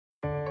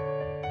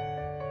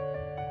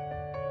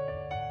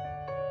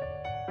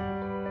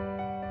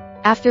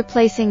After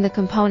placing the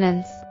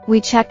components,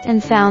 we checked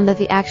and found that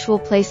the actual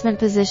placement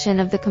position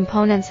of the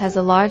components has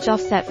a large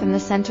offset from the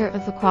center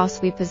of the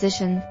cross we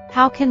positioned.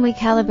 How can we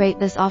calibrate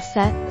this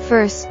offset?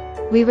 First,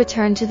 we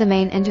return to the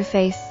main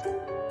interface.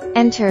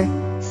 Enter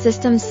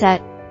System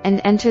Set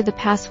and enter the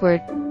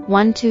password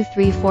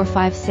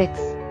 123456.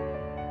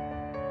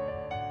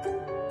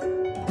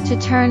 To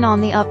turn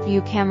on the up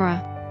view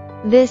camera.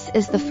 This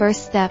is the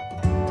first step.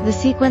 The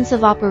sequence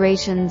of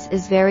operations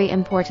is very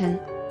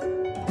important.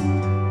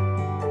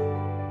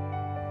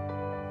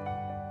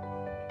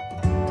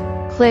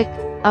 Click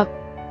up,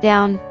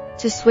 down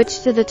to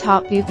switch to the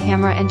top view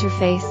camera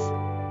interface.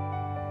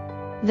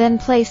 Then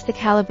place the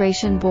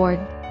calibration board.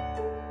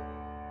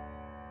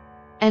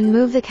 And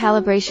move the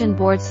calibration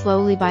board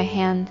slowly by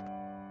hand,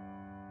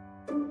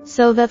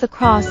 so that the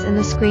cross in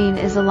the screen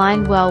is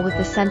aligned well with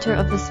the center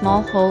of the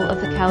small hole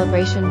of the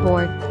calibration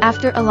board.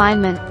 After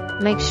alignment,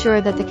 make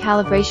sure that the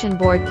calibration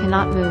board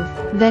cannot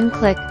move. Then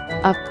click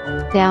up,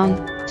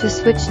 down to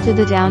switch to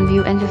the down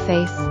view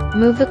interface.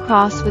 Move the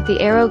cross with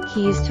the arrow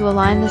keys to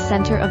align the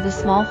center of the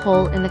small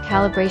hole in the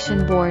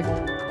calibration board.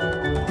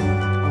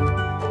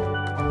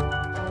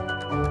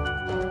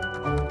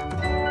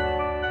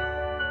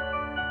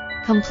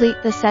 Complete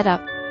the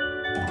setup.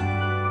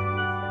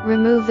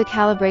 Remove the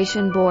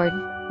calibration board.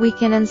 We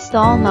can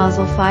install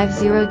nozzle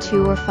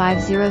 502 or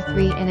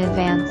 503 in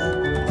advance.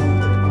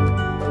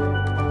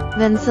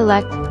 Then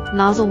select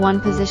nozzle 1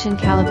 position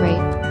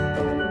calibrate.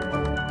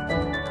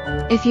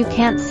 If you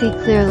can't see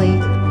clearly,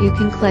 you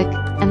can click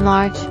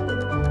enlarge.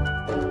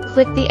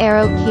 Click the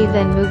arrow key,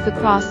 then move the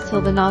cross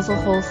till the nozzle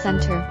hole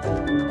center.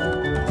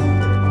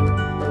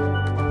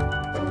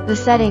 The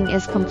setting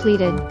is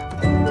completed.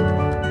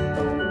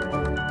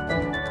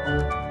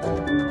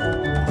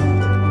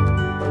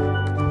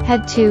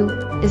 Head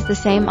 2 is the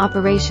same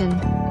operation.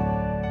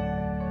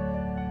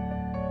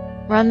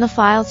 Run the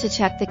file to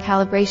check the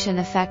calibration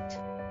effect.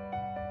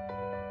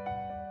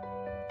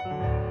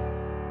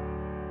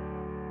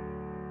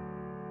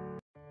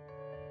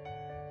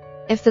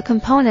 If the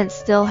component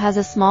still has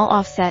a small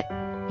offset,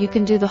 you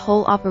can do the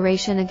whole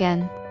operation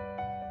again.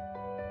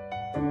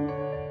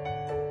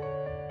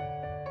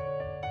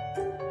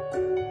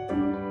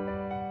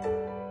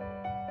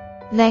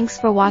 Thanks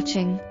for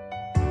watching.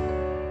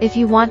 If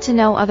you want to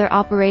know other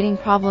operating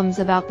problems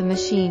about the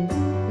machine,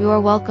 you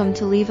are welcome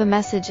to leave a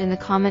message in the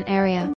comment area.